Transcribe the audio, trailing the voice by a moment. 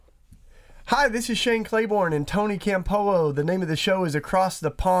Hi, this is Shane Claiborne and Tony Campolo. The name of the show is Across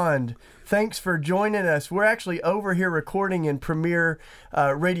the Pond. Thanks for joining us. We're actually over here recording in Premier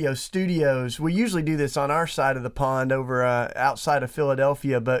Radio Studios. We usually do this on our side of the pond over outside of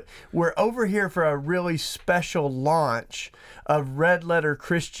Philadelphia, but we're over here for a really special launch of Red Letter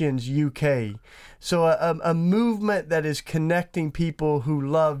Christians UK. So a movement that is connecting people who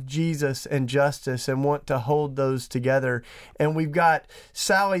love Jesus and justice and want to hold those together. And we've got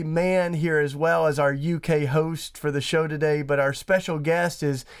Sally Mann here as well as our UK host for the show today. But our special guest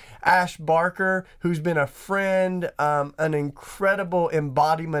is Ash Barker, who's been a friend, an incredible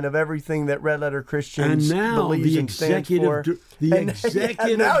embodiment of everything that Red Letter Christians believes and stands for.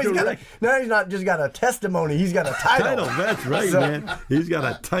 Executive director. Now he's not just got a testimony, he's got a title. That's right, man. He's got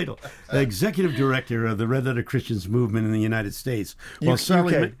a title. Executive director of the Red Letter Christians movement in the United States. Well,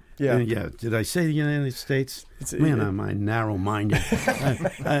 Sally, UK. Yeah. Did I say the United States? Am I narrow-minded?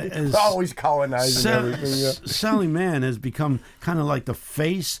 Always colonizing everything. Yeah. Sally Mann has become kind of like the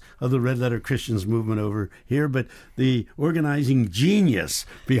face of the Red Letter Christians movement over here, but the organizing genius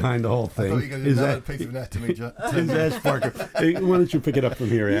behind the whole thing is that piece of anatomy, is Ash Barker. Hey, why don't you pick it up from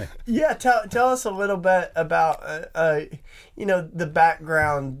here, Ash? Yeah, tell us a little bit about the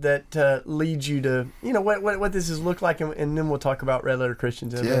background that leads you to what this has looked like, and then we'll talk about Red Letter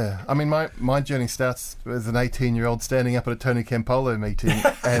Christians. Yeah, I mean my journey starts as an 18-year-old standing up at a Tony Campolo meeting,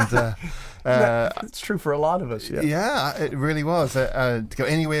 and it's true for a lot of us. Yeah, it really was. To go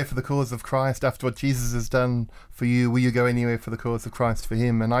anywhere for the cause of Christ after what Jesus has done for you, will you go anywhere for the cause of Christ for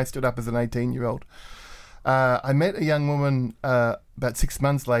Him? And I stood up as an 18-year-old. I met a young woman about 6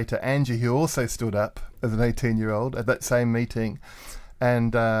 months later, Angie, who also stood up as an 18-year-old at that same meeting.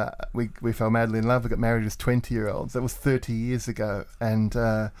 And we fell madly in love. We got married as 20-year-olds. That was 30 years ago. And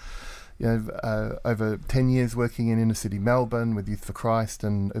over 10 years working in inner city Melbourne with Youth for Christ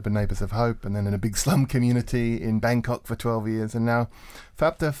and Urban Neighbours of Hope, and then in a big slum community in Bangkok for 12 years. And now, for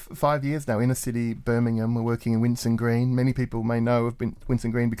up to 5 years now, inner city Birmingham, we're working in Winson Green. Many people may know of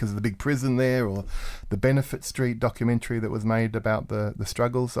Winson Green because of the big prison there, or the Benefit Street documentary that was made about the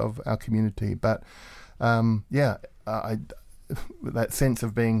struggles of our community. But that sense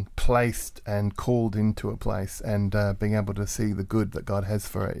of being placed and called into a place and being able to see the good that God has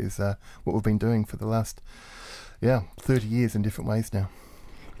for it is what we've been doing for the last 30 years in different ways now.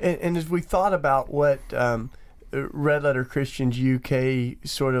 And as we thought about what Red Letter Christians UK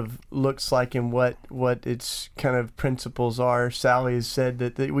sort of looks like and what its kind of principles are, Sally has said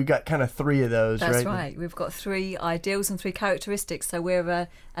that we got kind of three of those. That's right? Right. We've got three ideals and three characteristics. So we're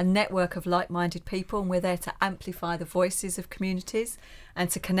a network of like-minded people, and we're there to amplify the voices of communities and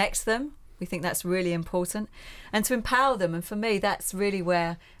to connect them. We think that's really important, and to empower them. And for me, that's really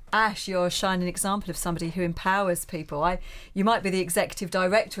where Ash, you're a shining example of somebody who empowers people. You might be the executive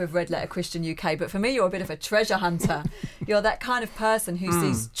director of Red Letter Christian UK, but for me, you're a bit of a treasure hunter. You're that kind of person who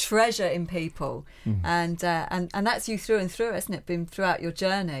sees treasure in people, and that's you through and through, hasn't it? Been throughout your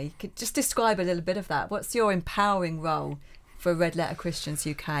journey. You could just describe a little bit of that. What's your empowering role for Red Letter Christians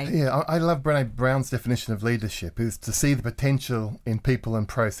UK? Yeah, I love Brené Brown's definition of leadership is to see the potential in people and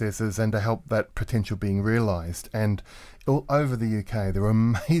processes and to help that potential being realised. And all over the UK, there are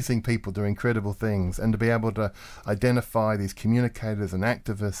amazing people doing incredible things, and to be able to identify these communicators and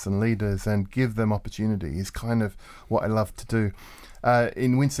activists and leaders and give them opportunity is kind of what I love to do.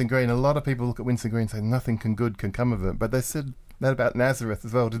 In Winson Green, a lot of people look at Winson Green and say nothing good can come of it, but they said that about Nazareth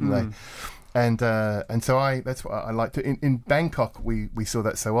as well, didn't they? And so that's what I like to. In Bangkok, we saw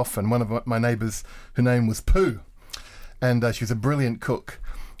that so often. One of my neighbours, her name was Pooh, and she was a brilliant cook.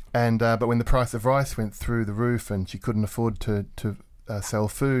 And but when the price of rice went through the roof and she couldn't afford to sell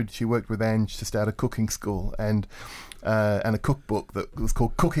food, she worked with Ange to start a cooking school and a cookbook that was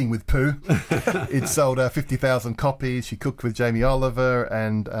called Cooking with Pooh. It sold 50,000 copies. She cooked with Jamie Oliver,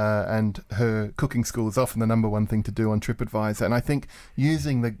 and her cooking school is often the number one thing to do on TripAdvisor. And I think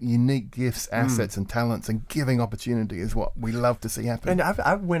using the unique gifts, assets, and talents, and giving opportunity is what we love to see happen. And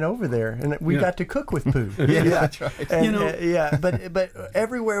I went over there, and we got to cook with Pooh. Yeah, that's right. And, but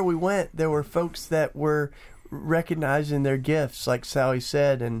everywhere we went, there were folks that were recognizing their gifts, like Sally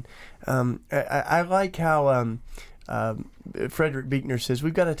said, and I like how Frederick Buechner says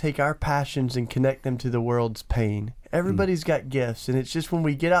we've got to take our passions and connect them to the world's pain. Everybody's got gifts, and it's just when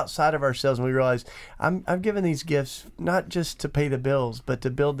we get outside of ourselves and we realize I'm given these gifts not just to pay the bills, but to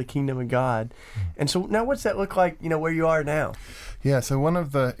build the kingdom of God. And so now, what's that look like? Where you are now? Yeah. So one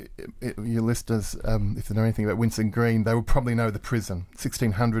of your listeners, if they know anything about Winson Green, they will probably know the prison,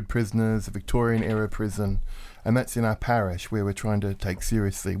 1,600 prisoners, a Victorian era prison, and that's in our parish where we're trying to take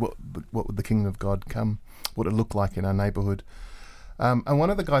seriously what would the kingdom of God come, what it look like in our neighbourhood. And one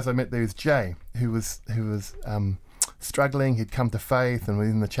of the guys I met there is Jay, who was struggling. He'd come to faith and was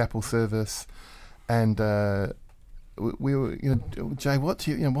in the chapel service, and we were, Jay, what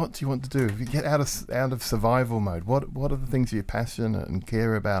do you want to do? If you get out of survival mode, what are the things you're passionate and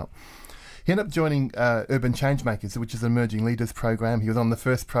care about? He ended up joining Urban Changemakers, which is an emerging leaders program. He was on the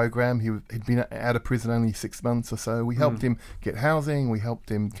first program. He'd been out of prison only 6 months or so. We helped him get housing. We helped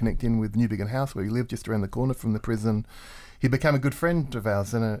him connect in with New Biggin House, where he lived just around the corner from the prison. He became a good friend of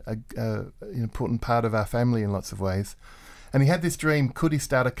ours and an important part of our family in lots of ways. And he had this dream, could he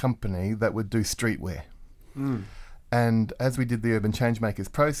start a company that would do streetwear? And as we did the Urban Changemakers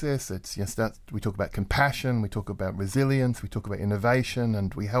process, we talk about compassion, we talk about resilience, we talk about innovation,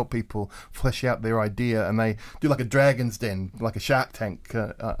 and we help people flesh out their idea. And they do like a Dragon's Den, like a Shark Tank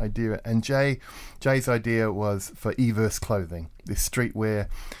idea. And Jay's idea was for Everse clothing, this streetwear.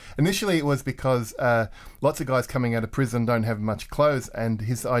 Initially, it was because lots of guys coming out of prison don't have much clothes, and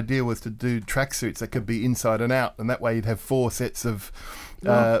his idea was to do tracksuits that could be inside and out, and that way you'd have four sets of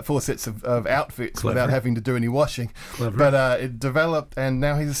outfits Clever. Without having to do any washing. Clever. But it developed, and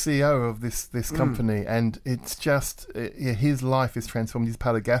now he's the CEO of this company, and it's just his life is transformed. He's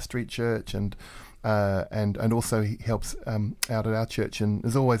part of Gas Street Church, and also he helps out at our church, and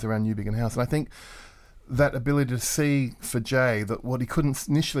is always around New Biggin House. And I think that ability to see for Jay that what he couldn't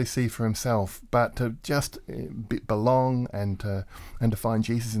initially see for himself, but to just belong and to find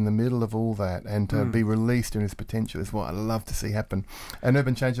Jesus in the middle of all that, and to be released in his potential is what I love to see happen. And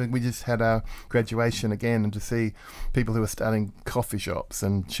Urban Change, we just had our graduation again, and to see people who are starting coffee shops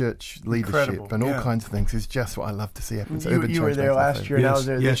and church leadership and all kinds of things is just what I love to see happen. So you were there last year, and I was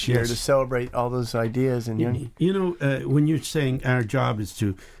there this year to celebrate all those ideas. And when you're saying our job is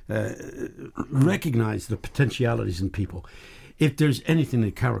to recognize the potentialities in people, if there's anything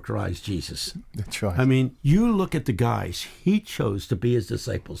that characterized Jesus. That's right. I mean, you look at the guys he chose to be his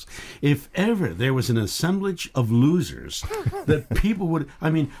disciples. If ever there was an assemblage of losers that people would,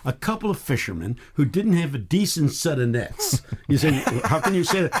 a couple of fishermen who didn't have a decent set of nets. You say, how can you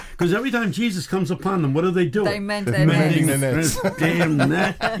say that? Because every time Jesus comes upon them, what do they do? They mend their nets. Damn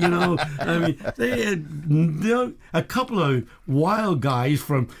net, they had a couple of wild guys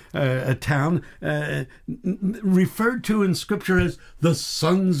from a town referred to in Scripture as the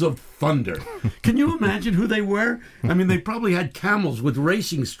sons of thunder. Can you imagine who they were? They probably had camels with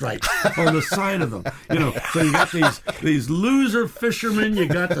racing stripes on the side of them. So you got these loser fishermen, you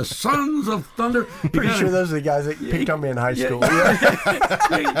got the sons of thunder. Pretty sure those are the guys that picked on me in high school.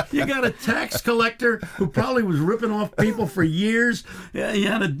 You got a tax collector who probably was ripping off people for years. You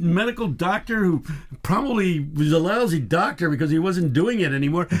had a medical doctor who probably was a lousy doctor because he wasn't doing it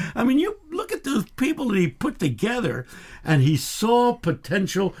anymore. You look at those people that he put together, and he saw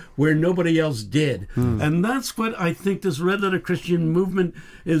potential where nobody else did. And that's what I think this Red Letter Christian movement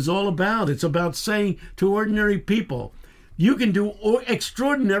is all about. It's about saying to ordinary people, you can do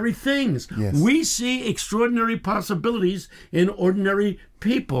extraordinary things. Yes. We see extraordinary possibilities in ordinary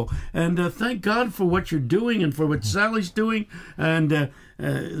people. And thank God for what you're doing and for what Sally's doing. And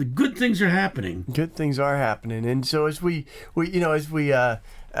good things are happening. Good things are happening. And so as we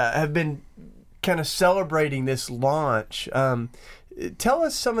have been kind of celebrating this launch, tell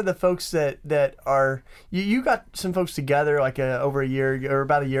us some of the folks that are you got some folks together like over a year or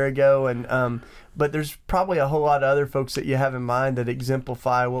about a year ago, and but there's probably a whole lot of other folks that you have in mind that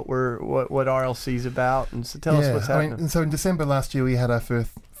exemplify what RLC is about. And so tell us what's happening. So in December last year we had our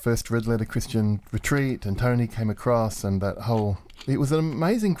first Red Letter Christian retreat, and Tony came across, and it was an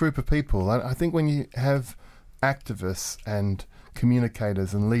amazing group of people. I think when you have activists and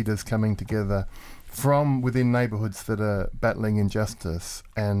communicators and leaders coming together from within neighbourhoods that are battling injustice,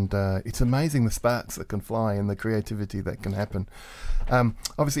 and it's amazing the sparks that can fly and the creativity that can happen.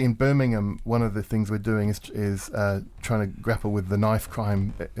 Obviously in Birmingham, one of the things we're doing is trying to grapple with the knife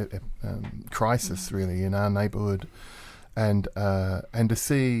crime crisis really in our neighbourhood, and to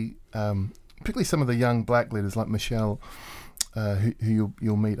see particularly some of the young black leaders like Michelle, who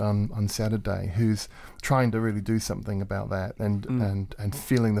you'll meet on Saturday, who's trying to really do something about that, and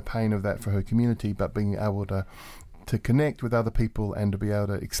feeling the pain of that for her community, but being able to connect with other people and to be able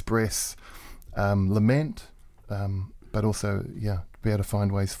to express lament, but also be able to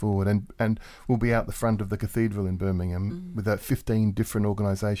find ways forward. And we'll be out the front of the cathedral in Birmingham with 15 different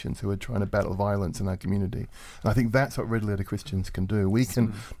organisations who are trying to battle violence in our community. And I think that's what Red Letter Christians can do. We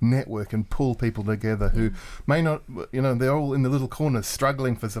can network and pull people together who may not, they're all in the little corners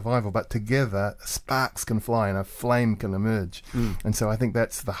struggling for survival, but together sparks can fly and a flame can emerge. And so I think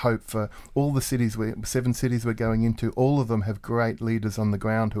that's the hope for all the cities, 7 cities we're going into. All of them have great leaders on the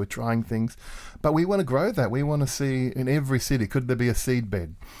ground who are trying things. But we want to grow that. We want to see in every city, could there be a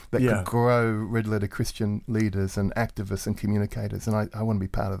seedbed that could grow red letter Christian leaders and activists and communicators, and I want to be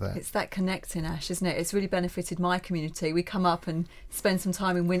part of that. It's that connecting, Ash, isn't it? It's really benefited my community. We come up and spend some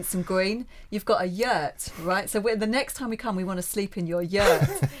time in Winston Green. You've got a yurt, right? So the next time we come, we want to sleep in your yurt,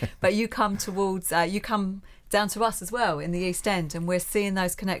 but you come down to us as well in the East End, and we're seeing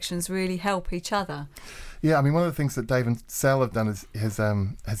those connections really help each other. Yeah, I mean, one of the things that Dave and Sal have done has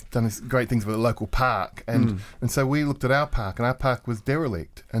done great things with a local park, and so we looked at our park, and our park was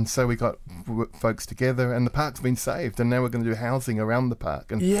derelict, and so we got folks together, and the park's been saved, and now we're going to do housing around the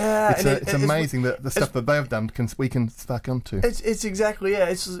park, and it's amazing that the stuff that they've done we can spark onto. It's exactly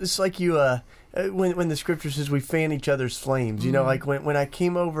It's like you. When the scripture says we fan each other's flames, you know, like when I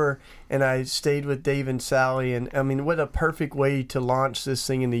came over and I stayed with Dave and Sally, and I mean, what a perfect way to launch this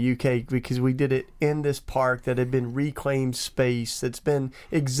thing in the UK, because we did it in this park that had been reclaimed space, that's been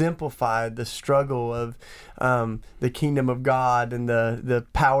exemplified the struggle of the kingdom of God and the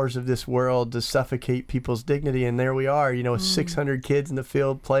powers of this world to suffocate people's dignity. And there we are, you know, 600 kids in the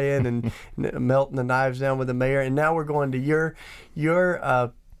field playing and melting the knives down with the mayor. And now we're going to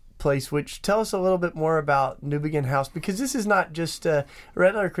your place, which tell us a little bit more about New Begin House, because this is not just Red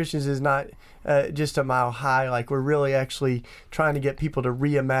Letter Christians is not just a mile high. Like, we're really actually trying to get people to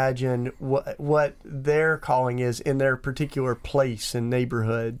reimagine what their calling is in their particular place and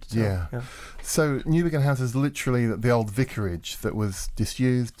neighborhood. So New Begin House is literally the old vicarage that was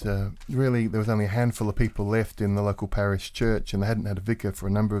disused. Really, there was only a handful of people left in the local parish church, and they hadn't had a vicar for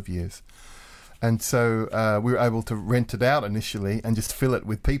a number of years. And so we were able to rent it out initially and just fill it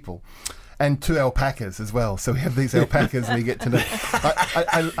with people. And 2 alpacas as well. So we have these alpacas and we get to know.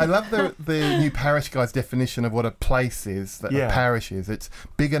 I love the new parish guy's definition of what a place is, a parish is. It's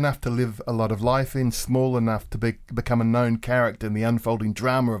big enough to live a lot of life in, small enough to become a known character in the unfolding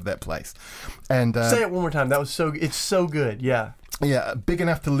drama of that place. And say it one more time. It's so good. Yeah. Yeah, big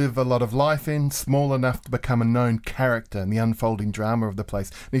enough to live a lot of life in, small enough to become a known character in the unfolding drama of the place.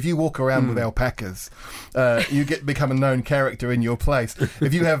 And if you walk around with alpacas, you become a known character in your place.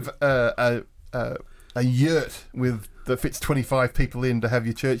 If you have a yurt that fits 25 people in to have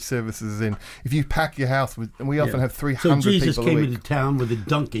your church services in, if you pack your house with, and we often have 300 people a week. So Jesus came into town with a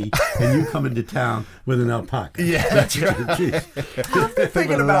donkey, and you come into town with an alpaca. Yeah, that's right. I've been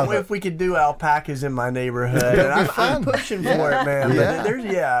thinking about if we could do alpacas in my neighborhood, and I'm pushing for it, man.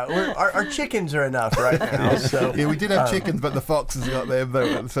 Yeah. But our chickens are enough right now. So we did have chickens, but the foxes got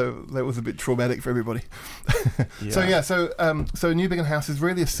them, so that was a bit traumatic for everybody. So New Begin House is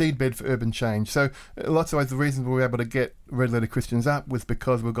really a seedbed for urban change. So lots of ways, the reasons we were able to get Red Letter Christians up was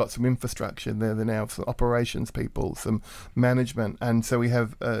because we've got some infrastructure there. They now have some operations people, some management, and so we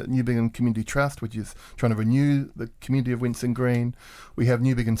have New Begin Community Trust, which is trying to renew the community of Winston Green. We have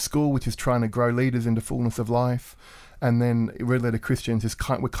New Begin School, which is trying to grow leaders into fullness of life. And then Red Letter Christians is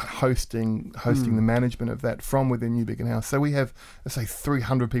we're hosting the management of that from within New Begin House. So we have, let's say,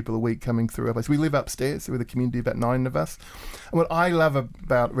 300 people a week coming through our place. We live upstairs with a community of about 9 of us. And what I love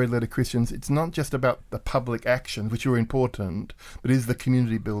about Red Letter Christians, it's not just about the public actions, which are important, but it is the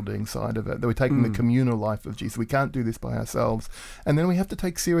community building side of it. That we're taking the communal life of Jesus. We can't do this by ourselves. And then we have to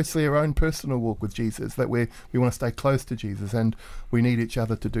take seriously our own personal walk with Jesus, that we want to stay close to Jesus, and we need each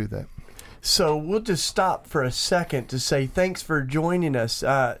other to do that. So we'll just stop for a second to say thanks for joining us.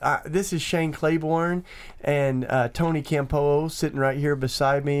 This is Shane Claiborne and Tony Campolo sitting right here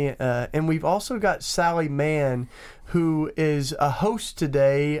beside me. And we've also got Sally Mann, who is a host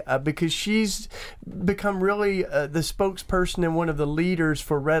today because she's become really the spokesperson and one of the leaders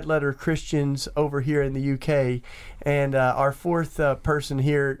for Red Letter Christians over here in the UK. And our fourth person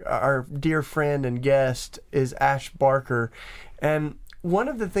here, our dear friend and guest, is Ash Barker. And one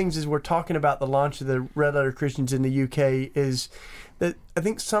of the things as we're talking about the launch of the Red Letter Christians in the UK is that I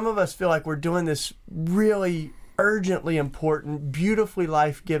think some of us feel like we're doing this really urgently important, beautifully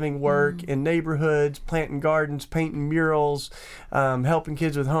life-giving work in neighborhoods, planting gardens, painting murals, helping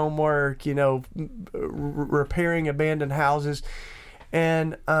kids with homework, repairing abandoned houses.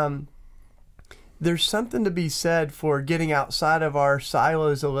 And there's something to be said for getting outside of our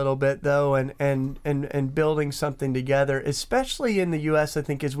silos a little bit, though, and building something together, especially in the U.S., I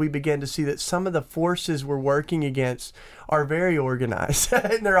think, as we begin to see that some of the forces we're working against are very organized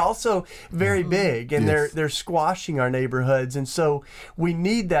and they're also very big, and they're squashing our neighborhoods. And so we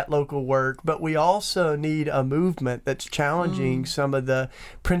need that local work, but we also need a movement that's challenging some of the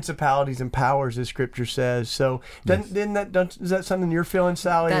principalities and powers, as Scripture says. So is that something you're feeling,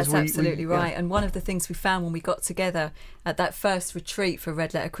 Sally? That's absolutely right. And one of the things we found when we got together at that first retreat for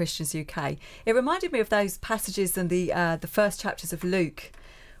Red Letter Christians UK, it reminded me of those passages in the first chapters of Luke,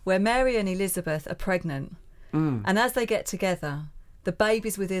 where Mary and Elizabeth are pregnant. And as they get together, the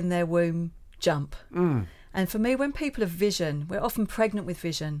babies within their womb jump. And for me, when people have vision, we're often pregnant with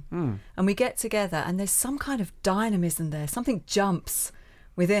vision, and we get together and there's some kind of dynamism there. Something jumps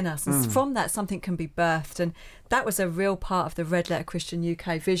within us, and from that something can be birthed. And that was a real part of the Red Letter Christian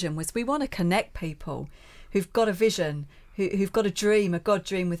UK vision, was we want to connect people who've got a vision, who've got a dream, a God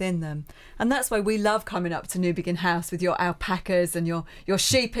dream within them. And that's why we love coming up to New Begin House with your alpacas and your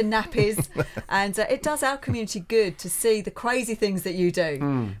sheep in nappies. And it does our community good to see the crazy things that you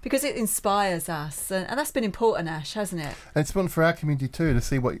do, because it inspires us. And that's been important, Ash, hasn't it? And it's important for our community too, to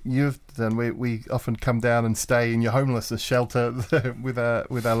see what you've done. We often come down and stay in your homelessness shelter with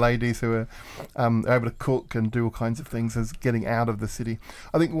our ladies who are able to cook and do all kinds of things as getting out of the city.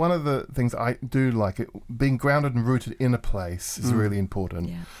 I think one of the things I do like, being grounded and rooted in a place is really important.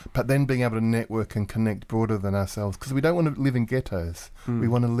 Yeah. But then being able to network and connect broader than ourselves, because we don't want to live in ghettos. We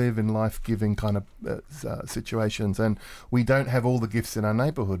want to live in life-giving kind of situations, and we don't have all the gifts in our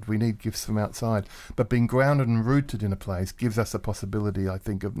neighbourhood. We need gifts from outside. But being grounded and rooted in a place gives us a possibility, I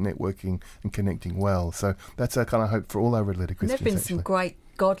think, of networking and connecting well. So that's our kind of hope for all our Red Letter Christians. There have been some great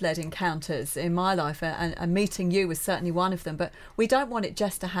God-led encounters in my life, and meeting you was certainly one of them. But we don't want it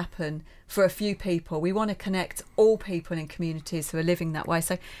just to happen for a few people. We want to connect all people in communities who are living that way.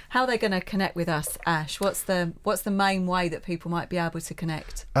 So how are they going to connect with us, Ash? What's the main way that people might be able to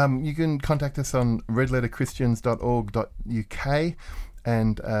connect? You can contact us on redletterchristians.org.uk.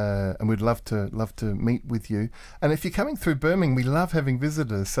 And we'd love to meet with you. And if you're coming through Birmingham, we love having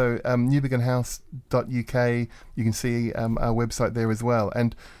visitors. So newbeginhouse.uk, you can see our website there as well.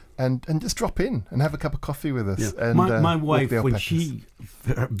 And just drop in and have a cup of coffee with us. Yeah. And my wife, when she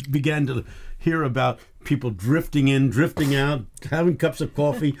began to hear about people drifting in, drifting out, having cups of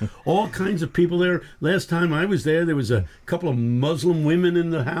coffee, all kinds of people there. Last time I was there was a couple of Muslim women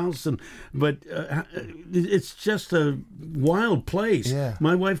in the house, but it's just a wild place. Yeah.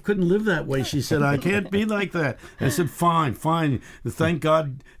 My wife couldn't live that way. She said, I can't be like that. I said, fine. Thank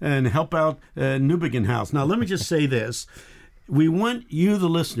God, and help out New Begin House. Now, let me just say this. We want you, the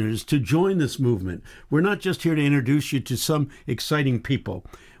listeners, to join this movement. We're not just here to introduce you to some exciting people.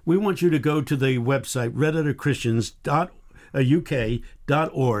 We want you to go to the website,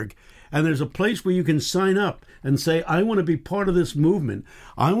 redletterchristians.uk.org, and there's a place where you can sign up and say, I want to be part of this movement.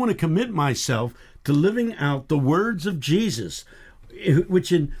 I want to commit myself to living out the words of Jesus,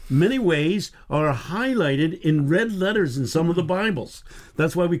 which in many ways are highlighted in red letters in some of the Bibles.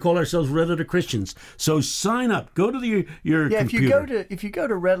 That's why we call ourselves Red Letter Christians. So sign up. Go to your computer. If you go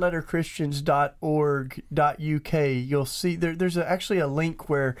to redletterchristians.org.uk, you'll see there's actually a link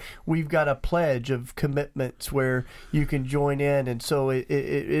where we've got a pledge of commitments where you can join in. And so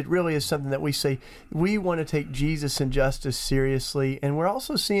it really is something that we say we want to take Jesus and justice seriously. And we're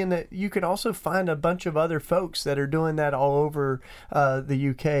also seeing that you can also find a bunch of other folks that are doing that all over the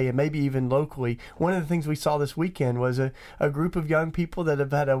UK and maybe even locally. One of the things we saw this weekend was a group of young people that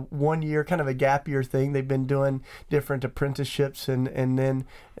have had a 1 year, kind of a gap year thing. They've been doing different apprenticeships and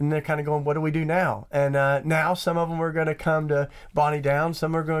they're kind of going, what do we do now? And now some of them are going to come to Bonnie Down,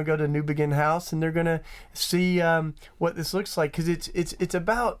 some are going to go to New Begin House, and they're going to see what this looks like, because it's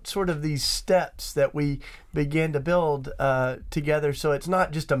about sort of these steps that we begin to build together. So it's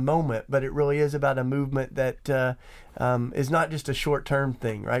not just a moment, but it really is about a movement that is not just a short-term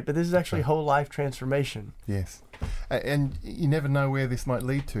thing, right? But this is actually whole life transformation. Yes. And you never know where this might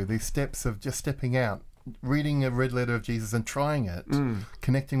lead to. These steps of just stepping out, reading a red letter of Jesus and trying it,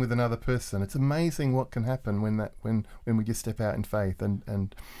 connecting with another person. It's amazing what can happen when we just step out in faith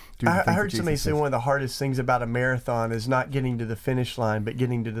and do the things I heard that somebody Jesus say says. one of the hardest things about a marathon is not getting to the finish line, but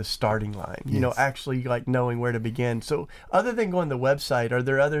getting to the starting line. You know, actually like knowing where to begin. So other than going to the website, are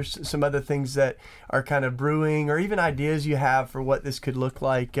there some other things that are kind of brewing, or even ideas you have for what this could look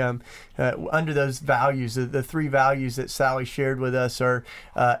like under those values? The three values that Sally shared with us are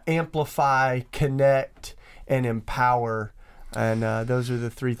amplify, connect, and empower. And those are the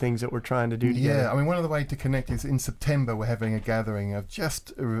three things that we're trying to do together. Yeah, I mean, one of the ways to connect is in September we're having a gathering of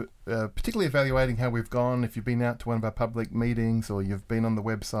just particularly evaluating how we've gone, if you've been out to one of our public meetings or you've been on the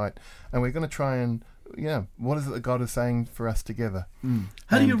website, and we're going to try and, what is it that God is saying for us together?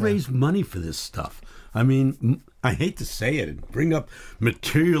 How do you raise money for this stuff? I mean, I hate to say it and bring up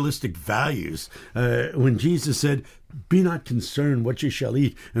materialistic values. When Jesus said, be not concerned what you shall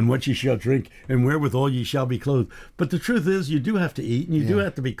eat and what you shall drink and wherewithal you shall be clothed. But the truth is, you do have to eat and you do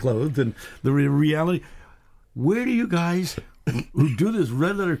have to be clothed. And the reality, where do you guys who do this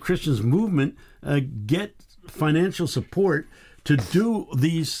Red Letter Christians movement get financial support to do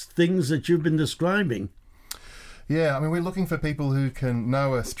these things that you've been describing? Yeah, I mean, we're looking for people who can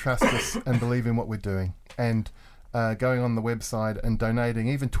know us, trust us, and believe in what we're doing. And going on the website and donating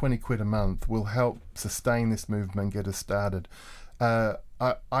even 20 quid a month will help sustain this movement, get us started.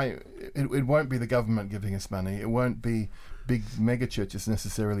 It won't be the government giving us money. It won't be big mega churches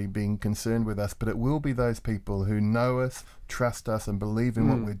necessarily being concerned with us, but it will be those people who know us, trust us, and believe in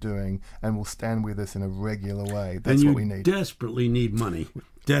what we're doing, and will stand with us in a regular way. That's what we need. Desperately need money.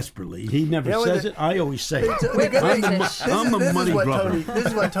 Desperately. He never says it. I always say it. I'm a money brother. This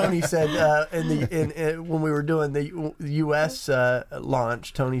is what Tony said when we were doing the U.S.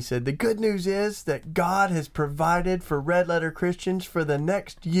 Launch. Tony said, the good news is that God has provided for Red Letter Christians for the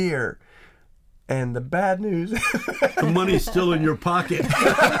next year. And the bad news... the money's still in your pocket.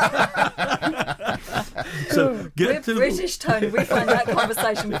 So we're British, Tony. We find that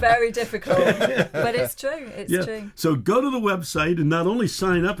conversation very difficult. But it's true. It's true. So go to the website and not only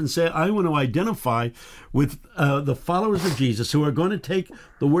sign up and say, I want to identify with the followers of Jesus who are going to take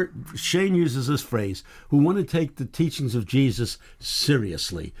the word, Shane uses this phrase, who want to take the teachings of Jesus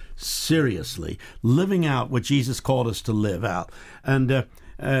seriously, living out what Jesus called us to live out. And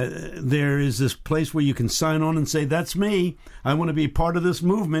there is this place where you can sign on and say, that's me. I want to be part of this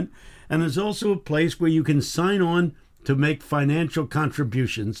movement. And there's also a place where you can sign on to make financial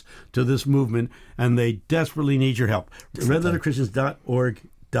contributions to this movement, and they desperately need your help.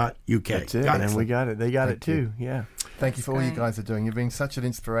 redletterchristians.org.uk. That's it, and we got it. They got it too. Yeah. Thank you for all you guys are doing. You've been such an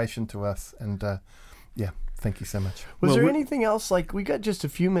inspiration to us, and thank you so much. Was there anything else? Like, we got just a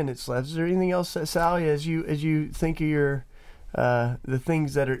few minutes left. Is there anything else, Sally, as you think of your the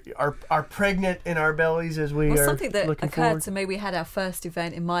things that are pregnant in our bellies as we are something that looking occurred forward? to me, we had our first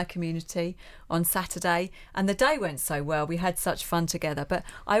event in my community on Saturday, and the day went so well. We had such fun together, but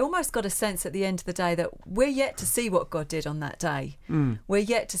I almost got a sense at the end of the day that we're yet to see what God did on that day. We're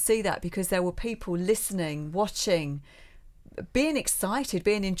yet to see that, because there were people listening, watching, being excited,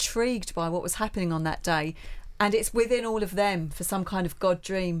 being intrigued by what was happening on that day, and it's within all of them for some kind of God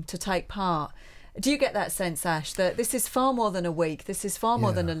dream to take part. Do you get that sense, Ash, that this is far more than a week, this is far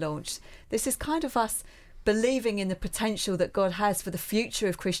more than a launch, this is kind of us believing in the potential that God has for the future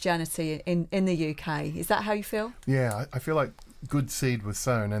of Christianity in the UK? Is that how you feel? Yeah, I feel like good seed was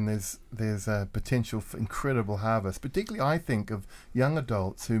sown, and there's a potential for incredible harvest. Particularly, I think of young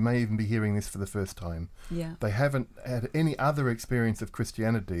adults who may even be hearing this for the first time. Yeah, they haven't had any other experience of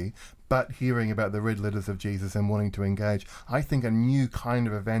Christianity, but hearing about the red letters of Jesus and wanting to engage. I think a new kind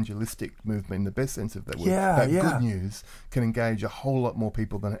of evangelistic movement, in the best sense of that word, good news, can engage a whole lot more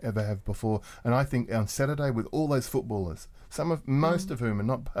people than it ever have before. And I think on Saturday, with all those footballers, most of whom are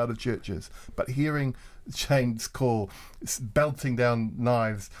not part of churches, but hearing Shane's call, belting down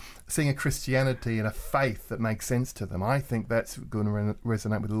knives, seeing a Christianity and a faith that makes sense to them, I think that's going to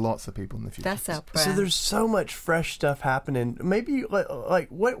resonate with lots of people in the future. That's our prayer. So there's so much fresh stuff happening. Maybe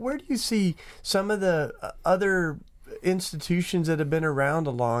where do you see some of the other institutions that have been around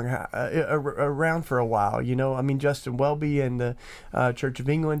around for a while? You know, I mean, Justin Welby and the Church of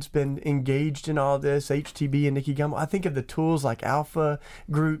England's been engaged in all this. HTB and Nikki Gumbel. I think of the tools like Alpha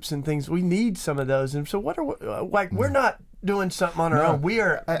groups and things. We need some of those. And so, we're not doing something on our own. We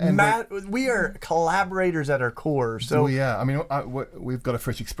are collaborators at our core. So I mean, we've got a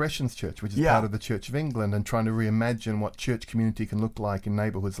Fresh Expressions Church, which is part of the Church of England, and trying to reimagine what church community can look like in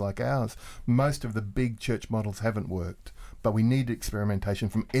neighbourhoods like ours. Most of the big church models haven't worked, but we need experimentation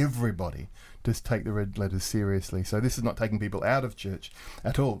from everybody to take the red letters seriously. So this is not taking people out of church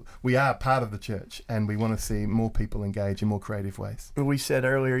at all. We are part of the church, and we want to see more people engage in more creative ways. We said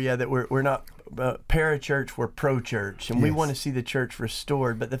earlier, that we're not para-church, we're pro-church, and we want to see the church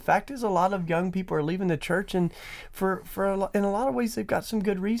restored. But the fact is, a lot of young people are leaving the church, and in a lot of ways, they've got some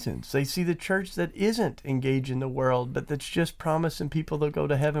good reasons. They see the church that isn't engaged in the world, but that's just promising people they'll go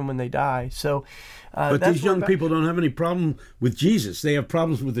to heaven when they die. So, but these young people don't have any problem with Jesus. They have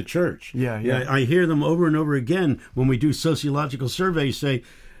problems with the church. Yeah. I hear them over and over again when we do sociological surveys say,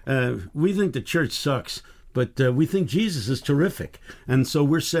 we think the church sucks, but we think Jesus is terrific. And so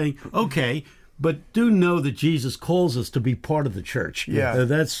we're saying, okay, but do know that Jesus calls us to be part of the church. Yeah.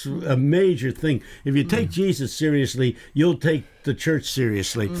 That's a major thing. If you take Jesus seriously, you'll take the church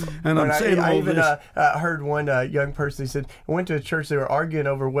seriously. And I'm saying I all even this. Heard one young person, he said, I went to a church, they were arguing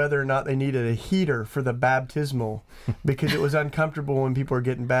over whether or not they needed a heater for the baptismal because it was uncomfortable when people were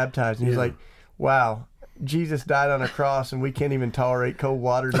getting baptized. And he's like, wow, Jesus died on a cross and we can't even tolerate cold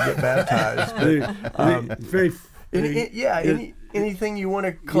water to get baptized. Anything you want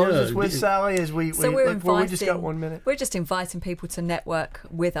to close us with, Sally? As we just got 1 minute. We're just inviting people to network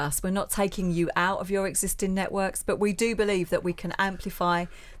with us. We're not taking you out of your existing networks, but we do believe that we can amplify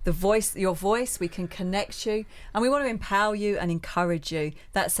your voice. We can connect you, and we want to empower you and encourage you.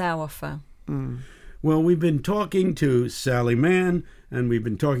 That's our offer. Well, we've been talking to Sally Mann, and we've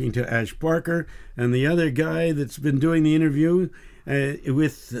been talking to Ash Barker, and the other guy that's been doing the interview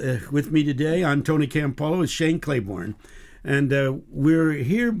with me today on Tony Campolo is Shane Claiborne. And we're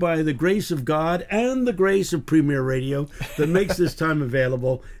here by the grace of God and the grace of Premier Radio that makes this time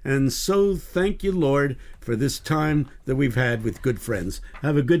available. And so thank you, Lord, for this time that we've had with good friends.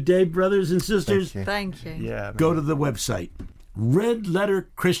 Have a good day, brothers and sisters. Thank you. Yeah, man. Go to the website,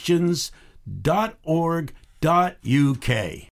 redletterchristians.org.uk.